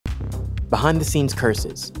behind-the-scenes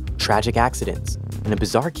curses, tragic accidents, and a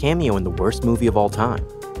bizarre cameo in the worst movie of all time.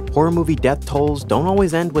 Horror movie death tolls don't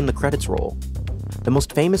always end when the credits roll. The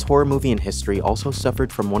most famous horror movie in history also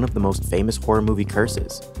suffered from one of the most famous horror movie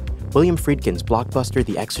curses. William Friedkin's blockbuster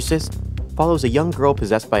The Exorcist follows a young girl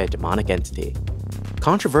possessed by a demonic entity.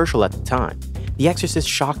 Controversial at the time, The Exorcist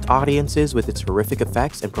shocked audiences with its horrific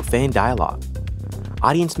effects and profane dialogue.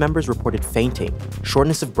 Audience members reported fainting,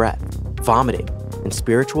 shortness of breath, vomiting, and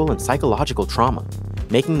spiritual and psychological trauma,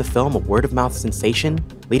 making the film a word-of-mouth sensation,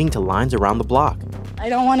 leading to lines around the block. I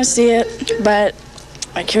don't want to see it, but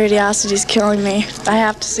my curiosity is killing me. I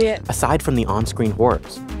have to see it. Aside from the on-screen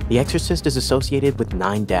horrors, The Exorcist is associated with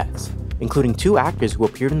 9 deaths, including 2 actors who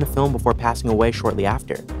appeared in the film before passing away shortly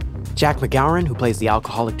after. Jack MacGowran, who plays the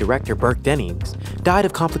alcoholic director Burke Dennings, died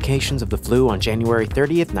of complications of the flu on January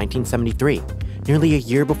 30th, 1973, nearly a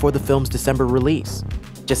year before the film's December release.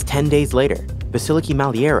 Just 10 days later, Vasiliki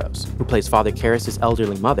Maliaros, who plays Father Karras'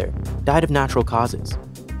 elderly mother, died of natural causes.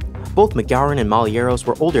 Both MacGowran and Maliaros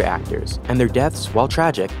were older actors, and their deaths, while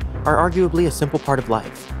tragic, are arguably a simple part of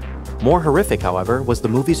life. More horrific, however, was the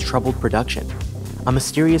movie's troubled production. A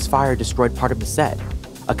mysterious fire destroyed part of the set,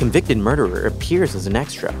 a convicted murderer appears as an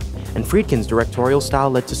extra, and Friedkin's directorial style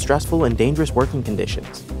led to stressful and dangerous working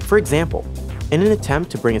conditions. For example, in an attempt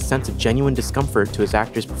to bring a sense of genuine discomfort to his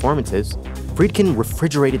actors' performances, Friedkin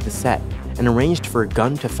refrigerated the set and arranged for a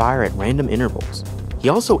gun to fire at random intervals. He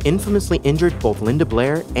also infamously injured both Linda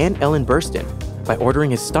Blair and Ellen Burstyn by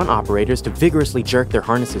ordering his stunt operators to vigorously jerk their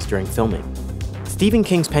harnesses during filming. Stephen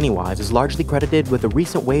King's Pennywise is largely credited with the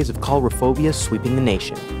recent waves of coulrophobia sweeping the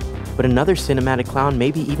nation, but another cinematic clown may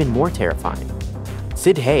be even more terrifying.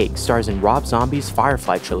 Sid Haig stars in Rob Zombie's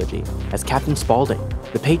Firefly trilogy as Captain Spaulding,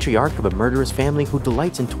 the patriarch of a murderous family who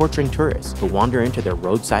delights in torturing tourists who wander into their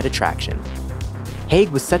roadside attraction. Haig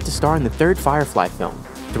was set to star in the 3rd Firefly film,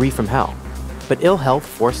 3 from Hell, but ill health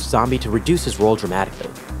forced Zombie to reduce his role dramatically.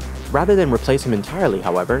 Rather than replace him entirely,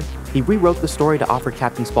 however, he rewrote the story to offer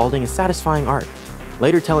Captain Spaulding a satisfying arc,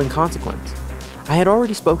 later telling Consequence, "I had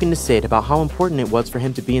already spoken to Sid about how important it was for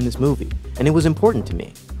him to be in this movie, and it was important to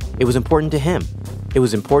me. It was important to him. It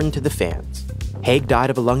was important to the fans." Haig died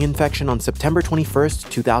of a lung infection on September 21st,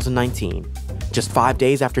 2019, just 5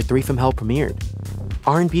 days after 3 from Hell premiered.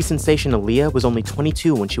 R&B sensation Aaliyah was only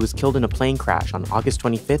 22 when she was killed in a plane crash on August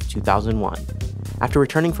 25, 2001, after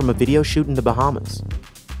returning from a video shoot in the Bahamas.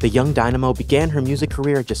 The young dynamo began her music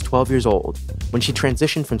career at just 12 years old, when she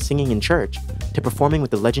transitioned from singing in church to performing with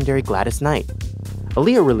the legendary Gladys Knight.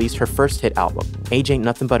 Aaliyah released her first hit album, Age Ain't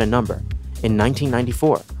Nothing But a Number, in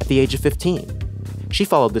 1994, at the age of 15. She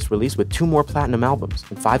followed this release with 2 more platinum albums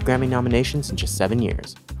and 5 Grammy nominations in just 7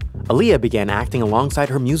 years. Aaliyah began acting alongside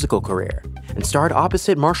her musical career, and starred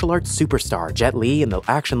opposite martial arts superstar Jet Li in the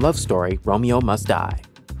action love story Romeo Must Die.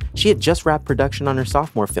 She had just wrapped production on her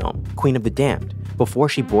sophomore film, Queen of the Damned, before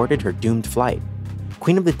she boarded her doomed flight.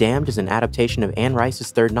 Queen of the Damned is an adaptation of Anne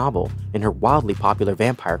Rice's 3rd novel in her wildly popular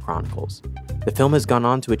Vampire Chronicles. The film has gone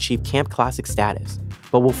on to achieve camp classic status,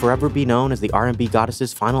 but will forever be known as the R&B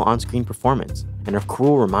goddess's final on-screen performance and a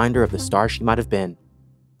cruel reminder of the star she might have been.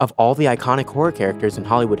 Of all the iconic horror characters in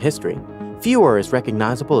Hollywood history, few are as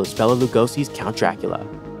recognizable as Bela Lugosi's Count Dracula.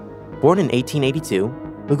 Born in 1882,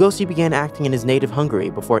 Lugosi began acting in his native Hungary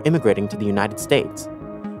before immigrating to the United States.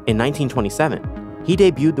 In 1927, he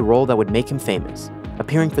debuted the role that would make him famous,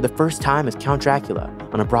 appearing for the first time as Count Dracula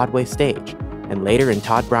on a Broadway stage, and later in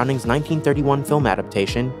Todd Browning's 1931 film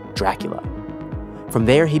adaptation, Dracula. From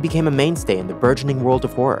there, he became a mainstay in the burgeoning world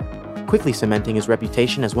of horror, quickly cementing his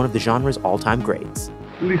reputation as one of the genre's all-time greats.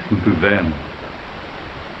 Listen to them.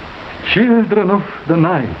 Children of the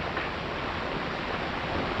night.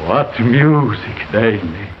 What music they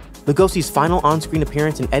make. Lugosi's final on-screen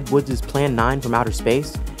appearance in Ed Wood's Plan 9 from Outer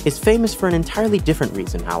Space is famous for an entirely different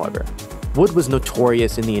reason, however. Wood was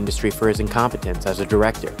notorious in the industry for his incompetence as a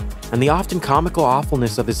director, and the often comical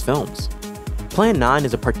awfulness of his films. Plan 9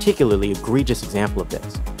 is a particularly egregious example of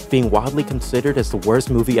this, being widely considered as the worst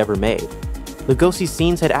movie ever made. Lugosi's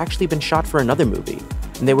scenes had actually been shot for another movie,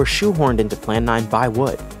 and they were shoehorned into Plan 9 by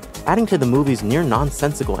Wood, adding to the movie's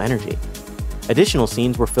near-nonsensical energy. Additional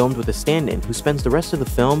scenes were filmed with a stand-in who spends the rest of the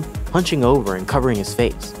film hunching over and covering his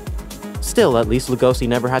face. Still, at least Lugosi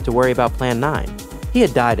never had to worry about Plan 9. He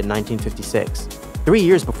had died in 1956, 3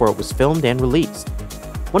 years before it was filmed and released.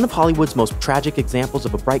 One of Hollywood's most tragic examples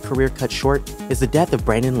of a bright career cut short is the death of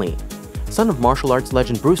Brandon Lee. Son of martial arts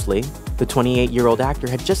legend Bruce Lee, the 28-year-old actor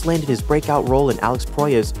had just landed his breakout role in Alex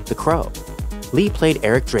Proyas' The Crow. Lee played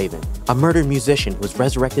Eric Draven, a murdered musician who was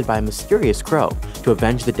resurrected by a mysterious crow to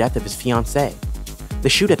avenge the death of his fiancée. The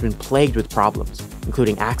shoot had been plagued with problems,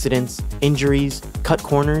 including accidents, injuries, cut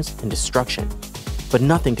corners, and destruction. But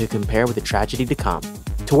nothing could compare with the tragedy to come.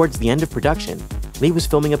 Towards the end of production, Lee was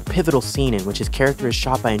filming a pivotal scene in which his character is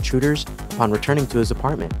shot by intruders upon returning to his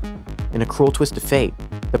apartment. In a cruel twist of fate,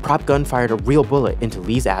 the prop gun fired a real bullet into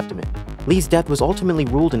Lee's abdomen. Lee's death was ultimately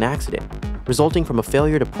ruled an accident, resulting from a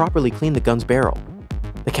failure to properly clean the gun's barrel.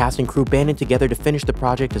 The cast and crew banded together to finish the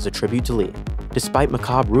project as a tribute to Lee. Despite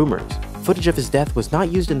macabre rumors, footage of his death was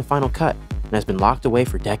not used in the final cut and has been locked away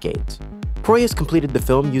for decades. Proyas completed the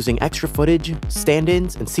film using extra footage,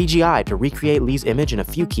 stand-ins, and CGI to recreate Lee's image in a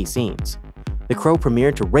few key scenes. The Crow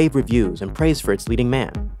premiered to rave reviews and praise for its leading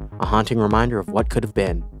man, a haunting reminder of what could have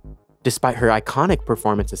been. Despite her iconic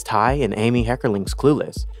performance as Ty in Amy Heckerling's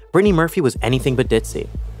Clueless, Brittany Murphy was anything but ditzy.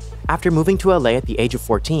 After moving to LA at the age of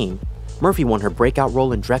 14, Murphy won her breakout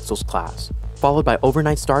role in Drexel's Class, followed by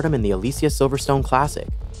overnight stardom in the Alicia Silverstone classic.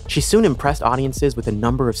 She soon impressed audiences with a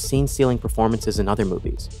number of scene-stealing performances in other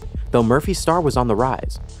movies. Though Murphy's star was on the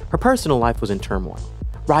rise, her personal life was in turmoil.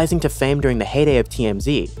 Rising to fame during the heyday of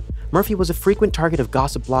TMZ, Murphy was a frequent target of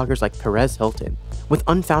gossip bloggers like Perez Hilton, with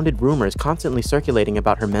unfounded rumors constantly circulating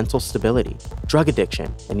about her mental stability, drug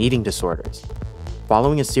addiction, and eating disorders.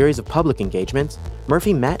 Following a series of public engagements,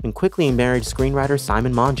 Murphy met and quickly married screenwriter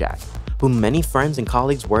Simon Monjack, whom many friends and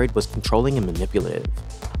colleagues worried was controlling and manipulative.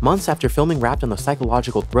 Months after filming wrapped on the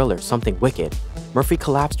psychological thriller Something Wicked, Murphy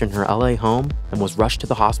collapsed in her LA home and was rushed to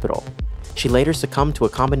the hospital. She later succumbed to a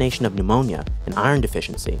combination of pneumonia and iron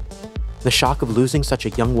deficiency. The shock of losing such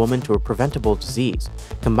a young woman to a preventable disease,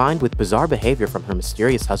 combined with bizarre behavior from her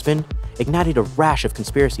mysterious husband, ignited a rash of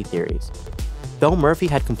conspiracy theories. Though Murphy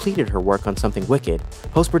had completed her work on Something Wicked,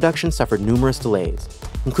 post-production suffered numerous delays,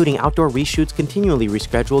 including outdoor reshoots continually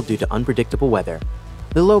rescheduled due to unpredictable weather.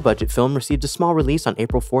 The low-budget film received a small release on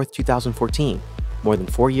April 4, 2014, more than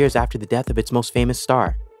 4 years after the death of its most famous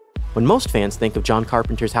star. When most fans think of John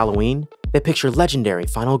Carpenter's Halloween, they picture legendary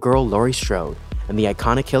final girl Laurie Strode and the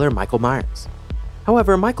iconic killer Michael Myers.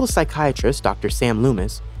 However, Michael's psychiatrist, Dr. Sam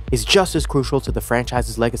Loomis, is just as crucial to the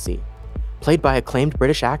franchise's legacy. Played by acclaimed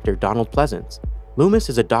British actor Donald Pleasance, Loomis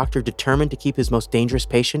is a doctor determined to keep his most dangerous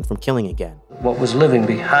patient from killing again. What was living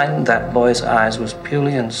behind that boy's eyes was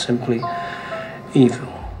purely and simply evil.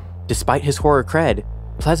 Despite his horror cred,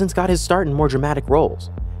 Pleasance got his start in more dramatic roles.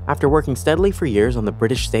 After working steadily for years on the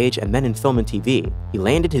British stage and then in film and TV, he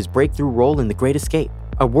landed his breakthrough role in The Great Escape,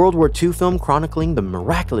 a World War II film chronicling the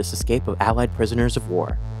miraculous escape of Allied prisoners of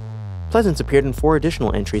war. Pleasance appeared in 4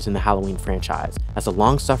 additional entries in the Halloween franchise as a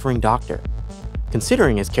long-suffering doctor.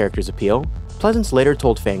 Considering his character's appeal, Pleasance later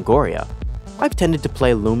told Fangoria, "I've tended to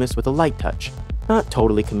play Loomis with a light touch, not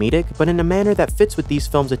totally comedic, but in a manner that fits with these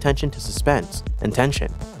films' attention to suspense and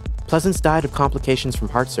tension." Pleasance died of complications from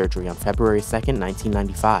heart surgery on February 2,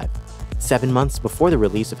 1995, 7 months before the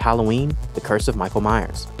release of Halloween: The Curse of Michael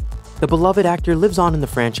Myers. The beloved actor lives on in the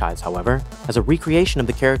franchise, however, as a recreation of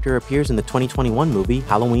the character appears in the 2021 movie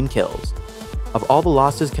Halloween Kills. Of all the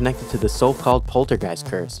losses connected to the so-called poltergeist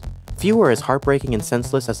curse, few are as heartbreaking and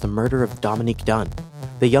senseless as the murder of Dominique Dunne,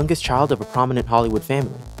 the youngest child of a prominent Hollywood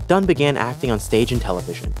family. Dunne began acting on stage and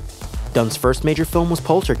television. Dunne's first major film was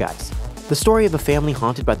Poltergeist, the story of a family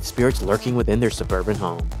haunted by the spirits lurking within their suburban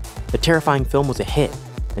home. The terrifying film was a hit,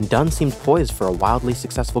 and Dunne seemed poised for a wildly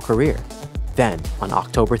successful career. Then, on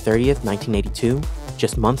October 30th, 1982,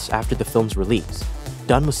 just months after the film's release,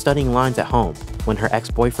 Dunne was studying lines at home when her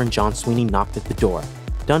ex-boyfriend John Sweeney knocked at the door.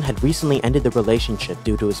 Dunne had recently ended the relationship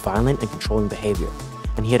due to his violent and controlling behavior,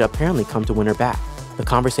 and he had apparently come to win her back. The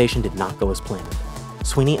conversation did not go as planned.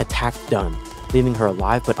 Sweeney attacked Dunne, leaving her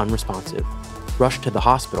alive but unresponsive. Rushed to the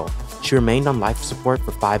hospital, she remained on life support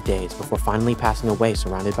for 5 days before finally passing away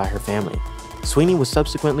surrounded by her family. Sweeney was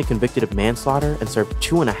subsequently convicted of manslaughter and served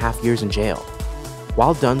 2.5 years in jail.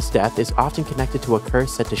 While Dunne's death is often connected to a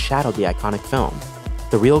curse said to shadow the iconic film,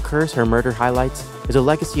 the real curse her murder highlights is a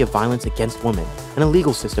legacy of violence against women and a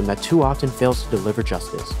legal system that too often fails to deliver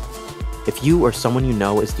justice. If you or someone you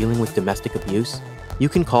know is dealing with domestic abuse, you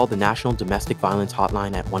can call the National Domestic Violence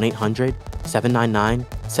Hotline at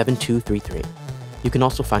 1-800-799-7233. You can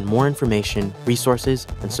also find more information, resources,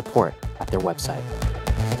 and support at their website.